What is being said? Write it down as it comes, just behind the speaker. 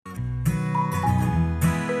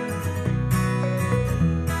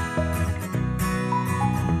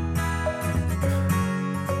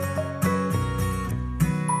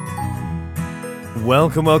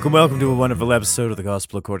Welcome to a wonderful episode of the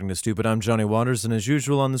Gospel According to Stupid. I'm Johnny Waters, and as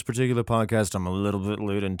usual on this particular podcast, I'm a little bit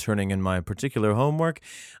late in turning in my particular homework,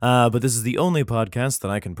 but this is the only podcast that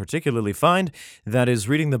I can particularly find that is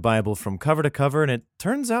reading the Bible from cover to cover, and it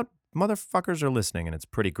turns out motherfuckers are listening, and it's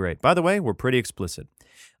pretty great. By the way, we're pretty explicit.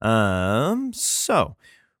 So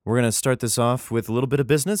we're going to start this off with a little bit of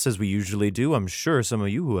business, as we usually do. I'm sure some of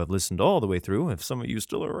you who have listened all the way through, if some of you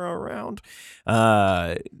still are around,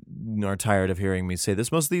 are tired of hearing me say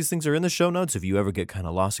this. Most of these things are in the show notes. If you ever get kind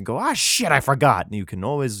of lost and go, shit, I forgot, you can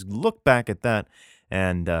always look back at that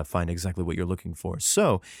and find exactly what you're looking for.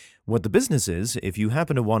 So what the business is, if you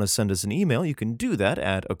happen to want to send us an email, you can do that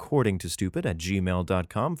at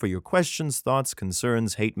accordingtostupid@gmail.com for your questions, thoughts,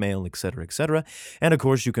 concerns, hate mail, etc., etc. And of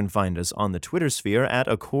course, you can find us on the Twitter sphere at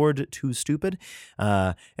accordtostupid.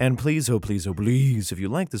 And please, oh please, if you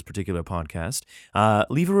like this particular podcast,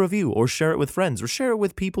 leave a review or share it with friends or share it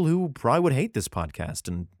with people who probably would hate this podcast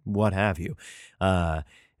and what have you.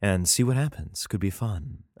 And see what happens. Could be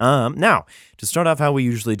fun. Now, to start off how we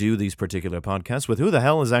usually do these particular podcasts with who the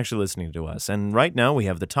hell is actually listening to us. And right now we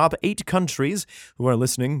have the top 8 countries who are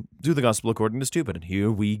listening to the Gospel According to Stupid. And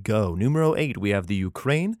here we go. Numero 8, we have the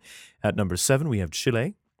Ukraine. At number 7, we have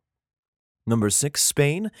Chile. Number 6,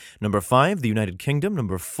 Spain. Number 5, the United Kingdom.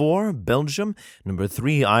 Number 4, Belgium. Number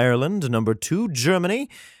 3, Ireland. Number 2, Germany.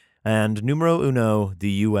 And numero uno, the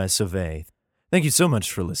US of A. Thank you so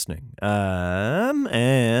much for listening.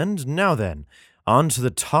 And now then, on to the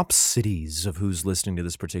top cities of who's listening to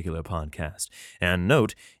this particular podcast. And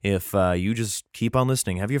note, if you just keep on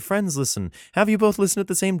listening, have your friends listen, have you both listen at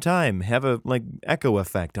the same time, have a echo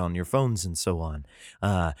effect on your phones and so on.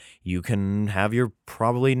 You can have your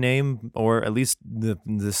probably name, or at least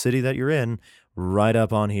the city that you're in, right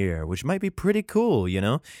up on here, which might be pretty cool, you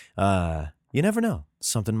know? You never know.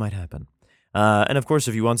 Something might happen. And of course,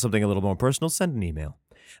 if you want something a little more personal, send an email.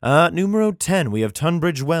 Numero 10, we have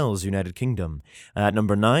Tunbridge Wells, United Kingdom. At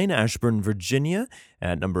number 9, Ashburn, Virginia.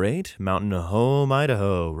 At number 8, Mountain Home,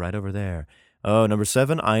 Idaho, right over there. Number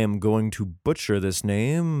 7, I am going to butcher this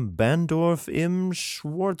name, Bandorf im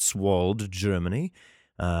Schwarzwald, Germany.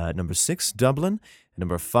 At number 6, Dublin. At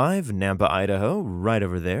number 5, Nampa, Idaho, right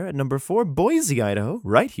over there. At number 4, Boise, Idaho,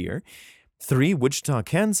 right here. 3, Wichita,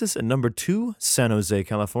 Kansas, and number 2, San Jose,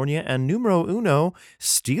 California, and numero uno,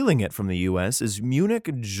 stealing it from the U.S., is Munich,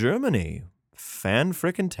 Germany.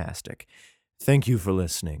 Fan-frickin-tastic. Thank you for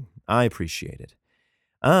listening. I appreciate it.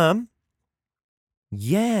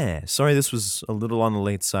 Yeah, sorry this was a little on the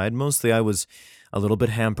late side. Mostly I was a little bit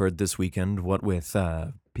hampered this weekend, what with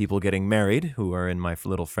people getting married, who are in my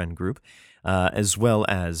little friend group, as well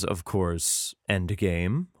as, of course,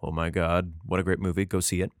 Endgame. Oh my god, what a great movie. Go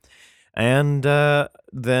see it. And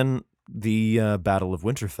then the Battle of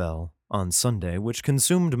Winterfell on Sunday, which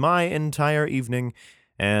consumed my entire evening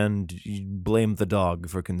and blamed the dog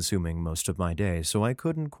for consuming most of my day. So I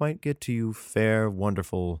couldn't quite get to you fair,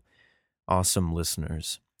 wonderful, awesome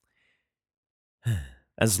listeners.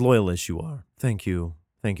 As loyal as you are, thank you.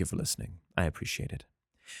 Thank you for listening. I appreciate it.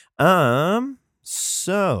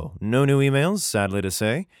 So, no new emails, sadly to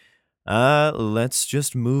say. Let's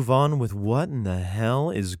just move on with what in the hell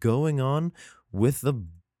is going on with the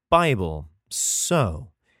Bible. So,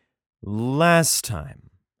 last time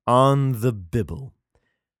on the Bible,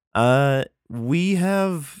 we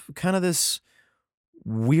have kind of this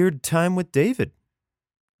weird time with David.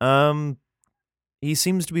 He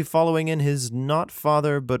seems to be following in his not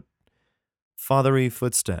father, but fathery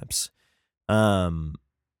footsteps. And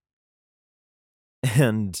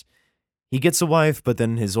he gets a wife, but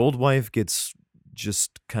then his old wife gets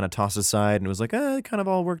just kind of tossed aside and was like, it kind of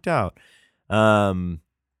all worked out. But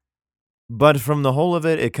from the whole of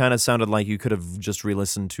it, it kind of sounded like you could have just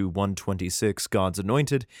re-listened to 126, God's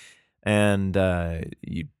Anointed, and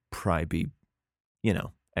you'd probably be,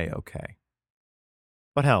 A-okay.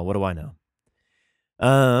 But hell, what do I know?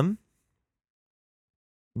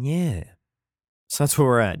 Yeah. So that's where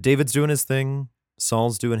we're at. David's doing his thing.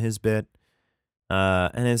 Saul's doing his bit.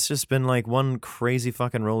 And it's just been like one crazy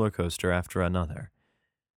fucking roller coaster after another.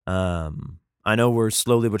 I know we're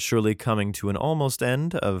slowly but surely coming to an almost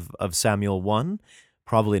end of Samuel 1,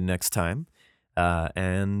 probably next time. Yeah.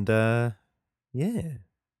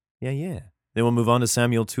 Then we'll move on to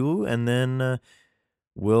Samuel 2, and then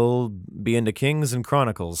we'll be into Kings and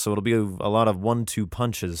Chronicles. So it'll be a lot of 1-2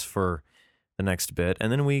 punches for the next bit.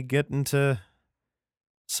 And then we get into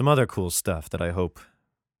some other cool stuff that I hope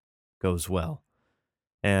goes well.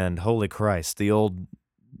 And holy Christ, the old,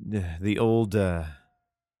 that's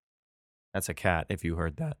a cat, if you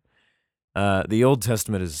heard that. The Old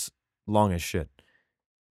Testament is long as shit.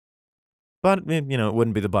 But, it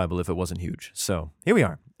wouldn't be the Bible if it wasn't huge. So, here we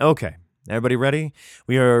are. Okay. Everybody ready?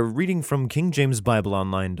 We are reading from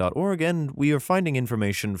KingJamesBibleOnline.org, and we are finding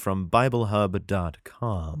information from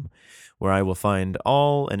BibleHub.com, where I will find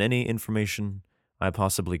all and any information I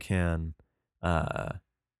possibly can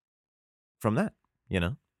from that,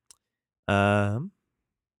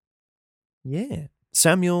 Yeah.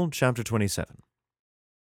 Samuel chapter 27.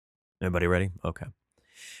 Everybody ready? Okay.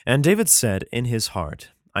 And David said in his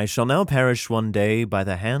heart, I shall now perish one day by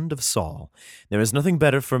the hand of Saul. There is nothing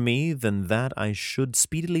better for me than that I should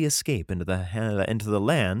speedily escape into the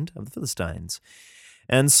land of the Philistines.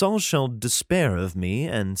 And Saul shall despair of me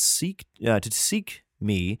and seek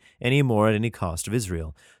me any more at any cost of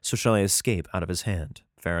Israel. So shall I escape out of his hand.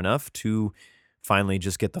 Fair enough to finally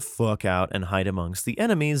just get the fuck out and hide amongst the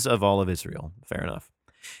enemies of all of Israel. Fair enough.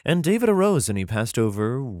 And David arose, and he passed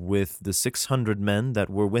over with the 600 men that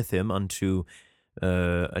were with him unto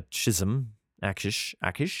Achish,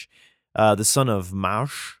 the son of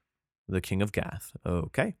Maush, the king of Gath.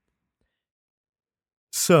 Okay.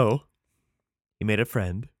 So, he made a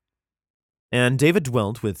friend. And David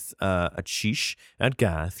dwelt with Achish at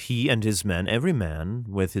Gath, he and his men, every man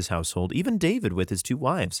with his household, even David with his 2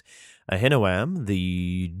 wives, Ahinoam,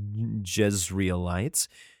 the Jezreelites,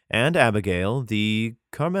 and Abigail, the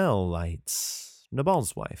Carmelites,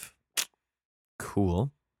 Nabal's wife.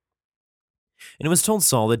 Cool. And it was told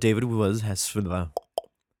Saul that David was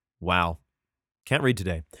wow. Can't read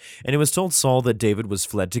today. And it was told Saul that David was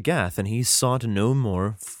fled to Gath, and he sought no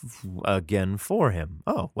more again for him.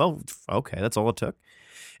 Oh, well, okay, that's all it took.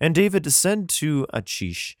 And David said to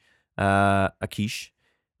Achish, and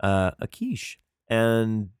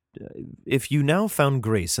if you now found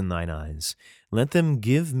grace in thine eyes, let them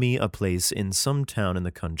give me a place in some town in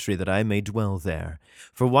the country, that I may dwell there.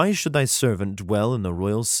 For why should thy servant dwell in the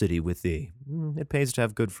royal city with thee? It pays to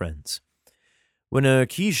have good friends. When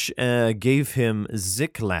Achish gave him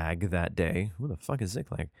Ziklag that day, who the fuck is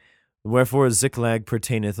Ziklag? Wherefore Ziklag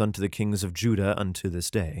pertaineth unto the kings of Judah unto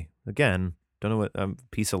this day. Again, don't know what,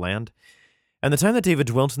 piece of land. And the time that David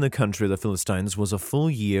dwelt in the country of the Philistines was a full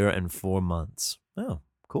year and 4 months. Oh,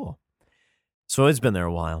 cool. So he's been there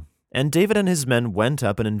a while. And David and his men went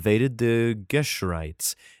up and invaded the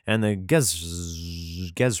Geshurites, and the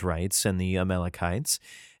Gezrites, and the Amalekites,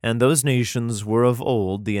 and those nations were of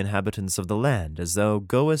old the inhabitants of the land, as thou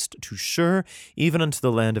goest to Shur, even unto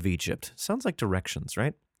the land of Egypt. Sounds like directions,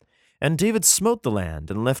 right? And David smote the land,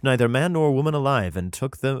 and left neither man nor woman alive, and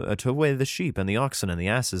took away the sheep, and the oxen, and the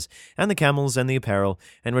asses, and the camels, and the apparel,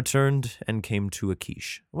 and returned and came to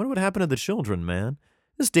Achish. I wonder what happened to the children, man.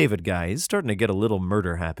 This David guy, he's starting to get a little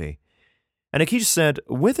murder happy. And Achish said,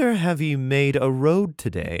 Whither have ye made a road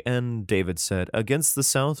today? And David said, Against the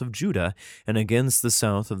south of Judah, and against the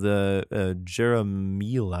south of the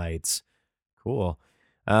Jerahmeelites. Cool.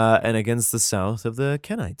 And against the south of the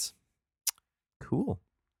Kenites. Cool.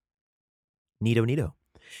 Neato.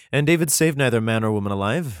 And David saved neither man or woman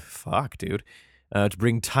alive. Fuck, dude. To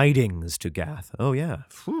bring tidings to Gath. Oh, yeah.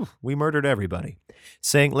 Whew, we murdered everybody.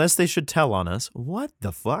 Saying, lest they should tell on us. What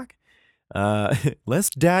the fuck?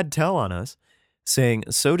 Lest dad tell on us. Saying,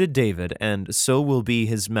 so did David, and so will be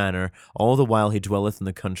his manner all the while he dwelleth in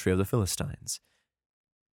the country of the Philistines.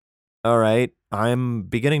 All right, I'm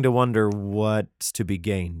beginning to wonder what's to be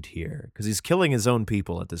gained here. Because he's killing his own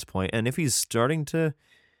people at this point, and if he's starting to...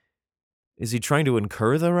 Is he trying to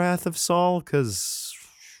incur the wrath of Saul? Because...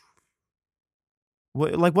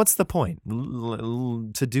 what's the point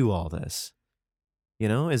to do all this? You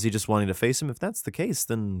know, is he just wanting to face him? If that's the case,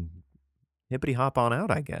 then hippity hop on out,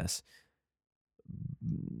 I guess.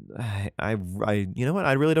 You know what?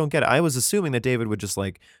 I really don't get it. I was assuming that David would just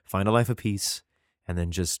find a life of peace and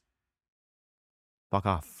then just fuck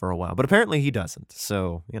off for a while. But apparently he doesn't.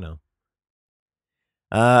 So,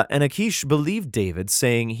 And Achish believed David,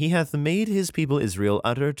 saying, He hath made his people Israel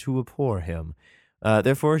utter to abhor him.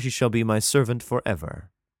 Therefore he shall be my servant forever.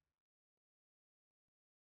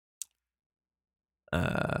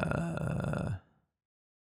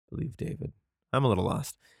 Believe David. I'm a little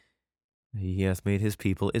lost. He hath made his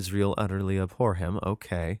people Israel utterly abhor him.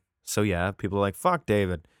 Okay. So yeah, people are like, fuck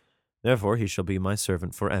David. Therefore he shall be my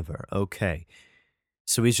servant forever. Okay.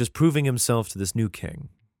 So he's just proving himself to this new king,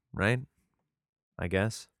 right? I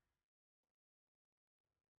guess.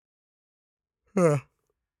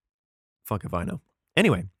 Fuck if I know.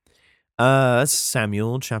 Anyway,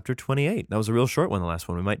 Samuel chapter 28. That was a real short one, the last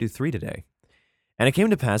one. We might do 3 today. And it came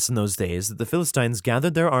to pass in those days that the Philistines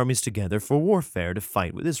gathered their armies together for warfare to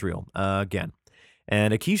fight with Israel again.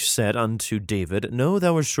 And Achish said unto David, Know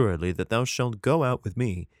thou assuredly that thou shalt go out with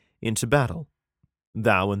me into battle,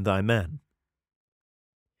 thou and thy men.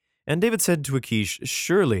 And David said to Achish,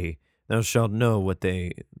 Surely thou shalt know what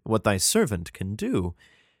thy servant can do.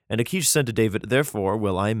 And Achish said to David, Therefore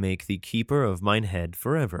will I make thee keeper of mine head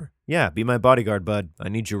forever. Yeah, be my bodyguard, bud. I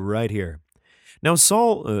need you right here. Now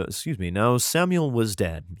now Samuel was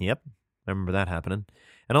dead. Yep, I remember that happening.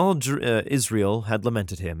 And all Israel had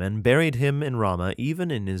lamented him, and buried him in Ramah,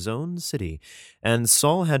 even in his own city. And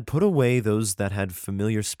Saul had put away those that had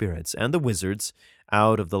familiar spirits, and the wizards,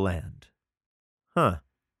 out of the land. Huh.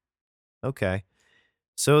 Okay.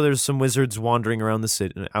 So there's some wizards wandering around the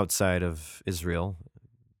city outside of Israel,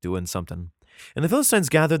 doing something. And the Philistines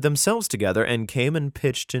gathered themselves together and came and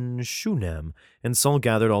pitched in Shunem. And Saul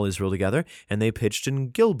gathered all Israel together, and they pitched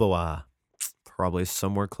in Gilboa, probably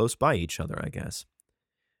somewhere close by each other, I guess.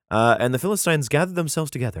 And the Philistines gathered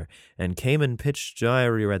themselves together and came and pitched. I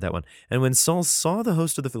already read that one. And when Saul saw the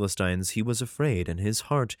host of the Philistines, he was afraid, and his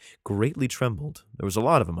heart greatly trembled. There was a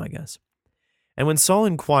lot of them, I guess. And when Saul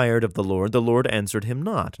inquired of the Lord answered him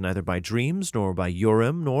not, neither by dreams, nor by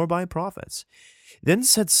Urim, nor by prophets. Then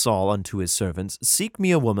said Saul unto his servants, Seek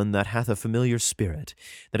me a woman that hath a familiar spirit,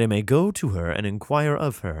 that I may go to her and inquire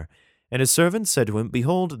of her. And his servants said to him,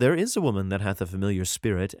 Behold, there is a woman that hath a familiar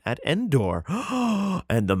spirit at Endor,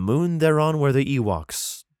 and the moon thereon where the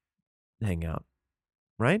Ewoks hang out.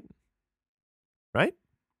 Right? Right?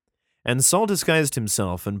 And Saul disguised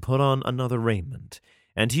himself and put on another raiment.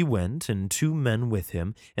 And he went, and 2 men with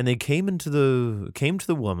him, and they came to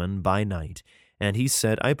the woman by night. And he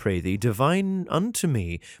said, I pray thee, divine unto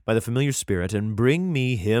me by the familiar spirit, and bring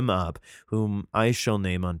me him up, whom I shall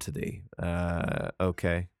name unto thee.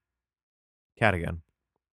 Okay. Cat again.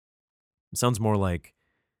 Sounds more like,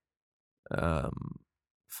 I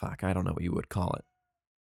don't know what you would call it.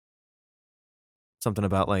 Something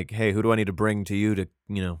about like, hey, who do I need to bring to you to,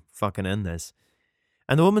 fucking end this?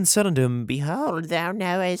 And the woman said unto him, Behold, thou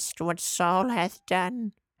knowest what Saul hath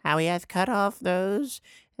done, how he hath cut off those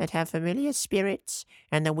that have familiar spirits,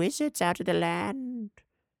 and the wizards out of the land.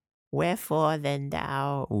 Wherefore then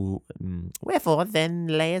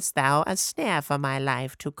layest thou a snare for my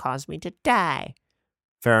life to cause me to die?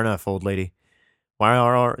 Fair enough, old lady.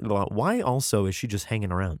 Why also is she just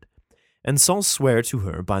hanging around? And Saul sware to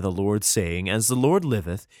her by the Lord, saying, As the Lord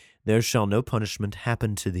liveth, there shall no punishment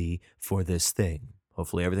happen to thee for this thing.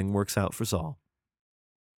 Hopefully everything works out for Saul.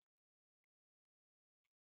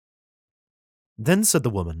 Then said the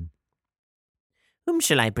woman, Whom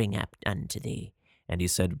shall I bring up unto thee? And he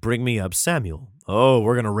said, Bring me up Samuel. Oh,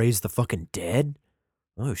 we're going to raise the fucking dead?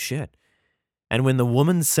 Oh, shit. And when the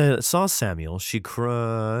woman saw Samuel, she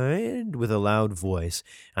cried with a loud voice.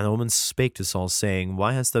 And the woman spake to Saul, saying,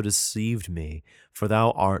 Why hast thou deceived me? For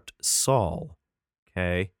thou art Saul.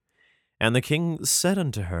 Okay. And the king said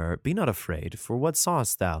unto her, Be not afraid, for what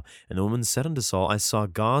sawest thou? And the woman said unto Saul, I saw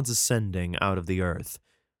gods ascending out of the earth.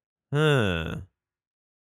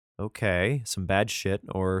 Okay, some bad shit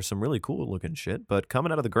or some really cool looking shit, but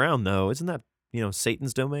coming out of the ground, though, isn't that,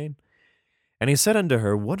 Satan's domain? And he said unto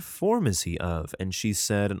her, What form is he of? And she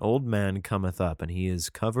said, An old man cometh up, and he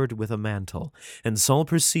is covered with a mantle. And Saul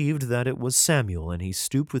perceived that it was Samuel, and he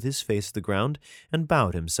stooped with his face to the ground and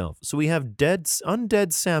bowed himself. So we have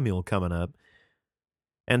undead Samuel coming up.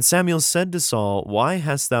 And Samuel said to Saul, Why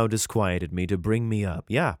hast thou disquieted me to bring me up?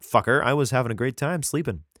 Yeah, fucker, I was having a great time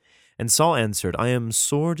sleeping. And Saul answered, I am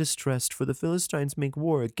sore distressed, for the Philistines make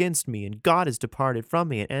war against me, and God is departed from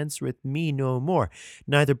me, and answereth me no more,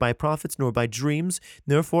 neither by prophets nor by dreams.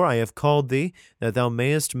 Therefore I have called thee, that thou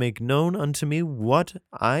mayest make known unto me what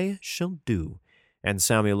I shall do. And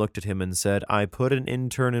Samuel looked at him and said, I put an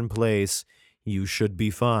intern in place, you should be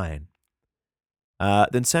fine.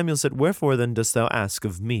 Then Samuel said, Wherefore then dost thou ask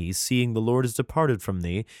of me, seeing the Lord is departed from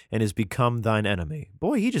thee, and is become thine enemy?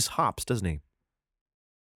 Boy, he just hops, doesn't he?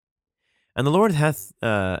 And the Lord hath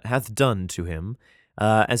done to him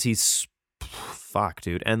as he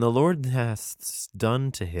And the Lord hath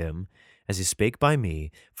done to him as he spake by me.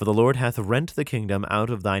 For the Lord hath rent the kingdom out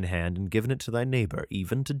of thine hand and given it to thy neighbor,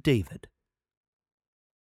 even to David.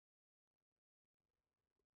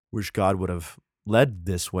 Wish God would have led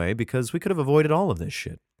this way, because we could have avoided all of this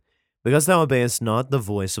shit. Because thou obeyest not the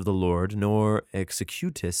voice of the Lord, nor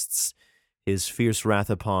executest his fierce wrath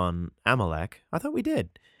upon Amalek. I thought we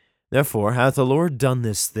did. Therefore hath the Lord done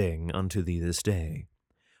this thing unto thee this day.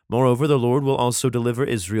 Moreover, the Lord will also deliver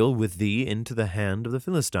Israel with thee into the hand of the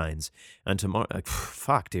Philistines. And tomorrow,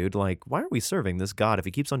 dude, why are we serving this God if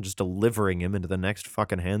he keeps on just delivering him into the next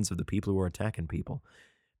fucking hands of the people who are attacking people?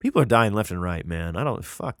 People are dying left and right, man.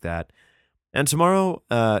 Fuck that. And tomorrow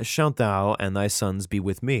shalt thou and thy sons be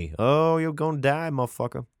with me. Oh, you're gonna die,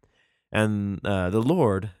 motherfucker. And the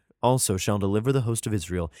Lord also shall deliver the host of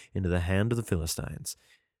Israel into the hand of the Philistines.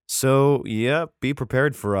 So, yep, be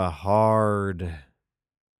prepared for a hard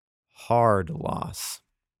loss.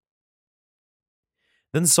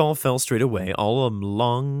 Then Saul fell straightway all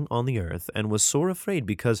along on the earth, and was sore afraid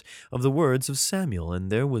because of the words of Samuel,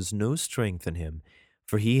 and there was no strength in him,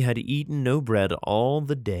 for he had eaten no bread all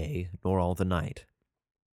the day, nor all the night.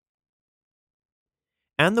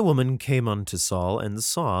 And the woman came unto Saul, and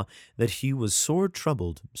saw that he was sorely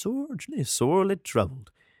troubled,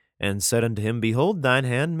 and said unto him, Behold, thine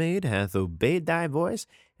handmaid hath obeyed thy voice,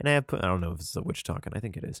 and I have put, I don't know if it's the witch talking, I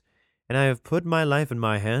think it is. And I have put my life in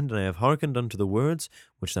my hand, and I have hearkened unto the words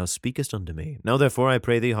which thou speakest unto me. Now therefore I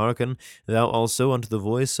pray thee, hearken thou also unto the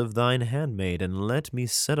voice of thine handmaid, and let me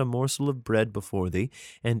set a morsel of bread before thee,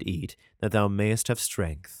 and eat, that thou mayest have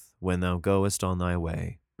strength when thou goest on thy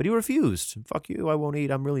way. But he refused. Fuck you, I won't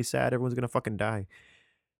eat. I'm really sad. Everyone's going to fucking die.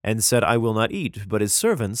 And said, I will not eat. But his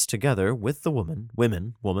servants, together with the woman,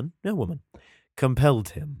 compelled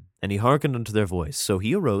him. And he hearkened unto their voice. So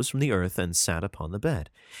he arose from the earth and sat upon the bed.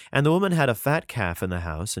 And the woman had a fat calf in the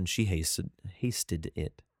house, and she hasted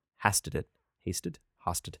it.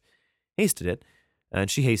 And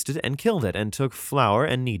she hasted and killed it, and took flour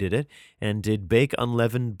and kneaded it, and did bake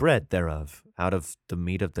unleavened bread thereof, out of the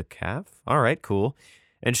meat of the calf. All right, cool.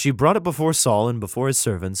 And she brought it before Saul and before his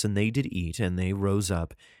servants, and they did eat, and they rose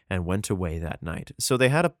up and went away that night. So they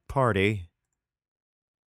had a party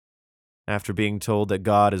after being told that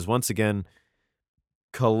God is once again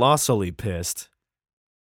colossally pissed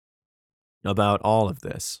about all of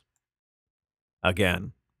this.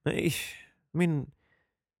 Again. I mean,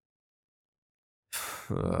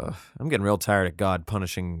 I'm getting real tired of God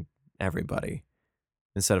punishing everybody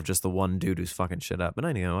instead of just the one dude who's fucking shit up. But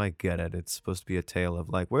I get it. It's supposed to be a tale of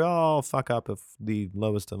like, we all fuck up if the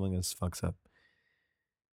lowest among us fucks up.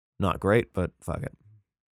 Not great, but fuck it.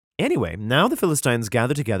 Anyway, now the Philistines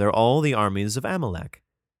gathered together all the armies of Amalek.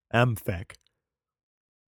 Amphek.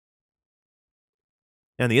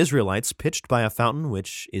 And the Israelites pitched by a fountain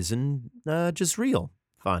which is in Jezreel.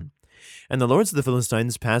 Fun. And the lords of the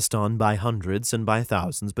Philistines passed on by hundreds and by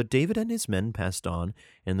thousands, but David and his men passed on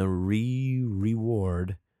in the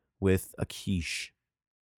reward with Achish.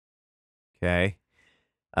 Okay.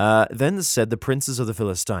 Then said the princes of the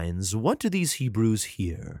Philistines, What do these Hebrews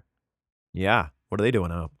hear? Yeah, what are they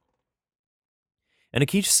doing up? And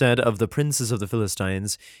Achish said of the princes of the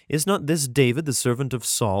Philistines, Is not this David the servant of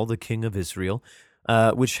Saul, the king of Israel,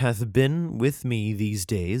 which hath been with me these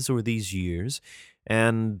days or these years?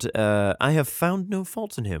 And I have found no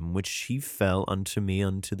fault in him, which he fell unto me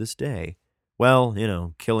unto this day. Well,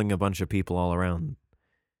 killing a bunch of people all around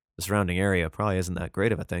the surrounding area probably isn't that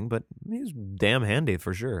great of a thing, but he's damn handy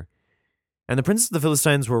for sure. And the princes of the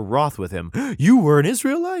Philistines were wroth with him. You were an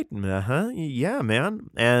Israelite? Yeah, man.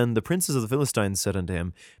 And the princes of the Philistines said unto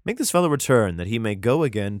him, Make this fellow return, that he may go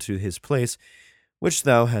again to his place, which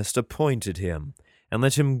thou hast appointed him, and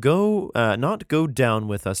let him go, not go down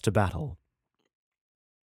with us to battle,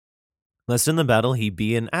 lest in the battle he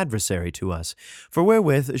be an adversary to us. For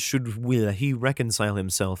wherewith should he reconcile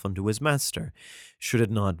himself unto his master? Should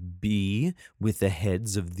it not be with the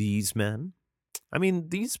heads of these men? I mean,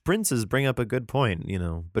 these princes bring up a good point,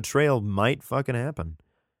 Betrayal might fucking happen.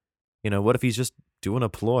 What if he's just doing a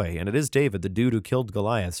ploy? And it is David, the dude who killed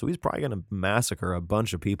Goliath, so he's probably going to massacre a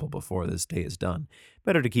bunch of people before this day is done.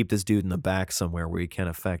 Better to keep this dude in the back somewhere where he can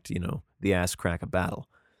affect, the ass crack of battle.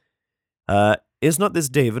 Is not this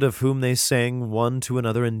David of whom they sang one to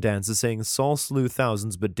another in dances, saying, Saul slew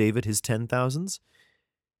thousands, but David his 10,000s?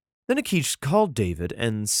 Then Achish called David,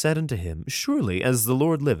 and said unto him, Surely, as the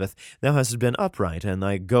Lord liveth, thou hast been upright, and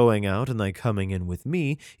thy going out and thy coming in with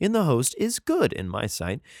me in the host is good in my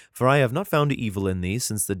sight, for I have not found evil in thee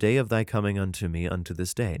since the day of thy coming unto me unto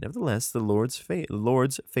this day. Nevertheless, the Lord's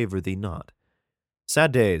favor thee not.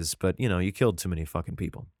 Sad days, but, you killed too many fucking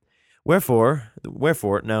people. Wherefore,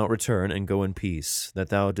 now return and go in peace, that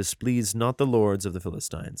thou displease not the lords of the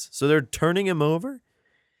Philistines. So they're turning him over?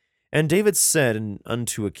 And David said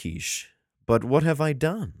unto Achish, But what have I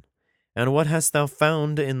done? And what hast thou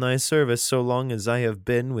found in thy service so long as I have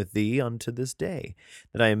been with thee unto this day,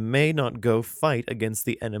 that I may not go fight against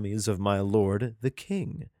the enemies of my lord the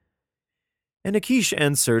king? And Achish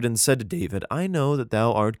answered and said to David, I know that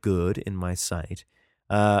thou art good in my sight,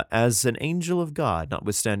 as an angel of God,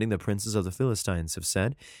 notwithstanding the princes of the Philistines have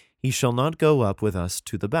said, He shall not go up with us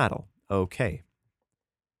to the battle. Okay.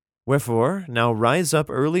 Wherefore, now rise up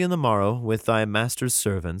early in the morrow with thy master's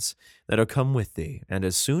servants that are come with thee, and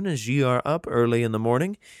as soon as ye are up early in the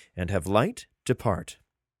morning, and have light, depart.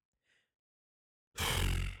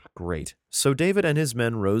 Great. So David and his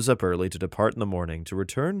men rose up early to depart in the morning to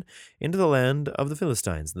return into the land of the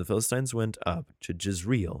Philistines. And the Philistines went up to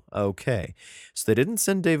Jezreel. Okay. So they didn't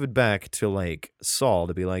send David back to like Saul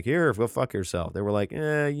to be like, here, go fuck yourself. They were like,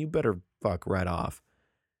 you better fuck right off.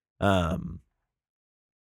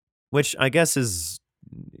 Which I guess is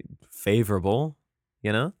favorable,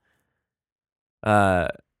 you know? Uh,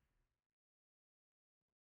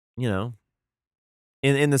 you know,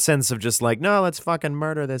 in the sense of just like, no, let's fucking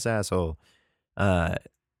murder this asshole. Uh,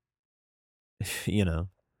 you know.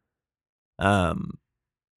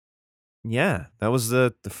 Yeah, that was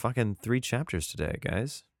the fucking 3 chapters today,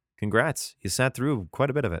 guys. Congrats. You sat through quite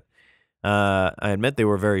a bit of it. I admit they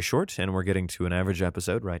were very short, and we're getting to an average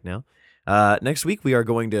episode right now. Next week, we are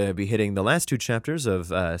going to be hitting the last 2 chapters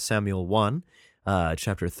of Samuel 1,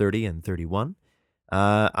 chapter 30 and 31.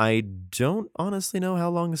 I don't honestly know how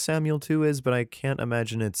long Samuel 2 is, but I can't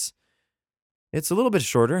imagine it's a little bit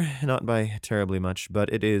shorter, not by terribly much, but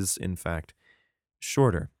it is, in fact,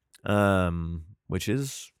 shorter, which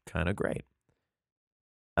is kind of great.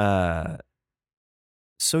 So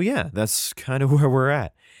yeah, that's kind of where we're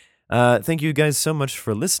at. Thank you guys so much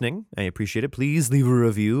for listening. I appreciate it. Please leave a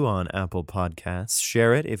review on Apple Podcasts.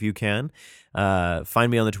 Share it if you can. Find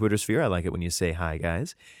me on the Twitter sphere. I like it when you say hi,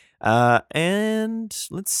 guys. And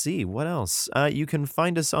let's see, what else? You can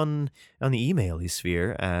find us on the email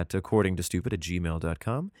sphere at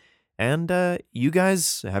accordingtostupid@gmail.com. And you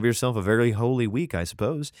guys have yourself a very holy week, I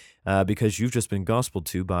suppose, because you've just been gospeled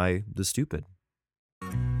to by the stupid.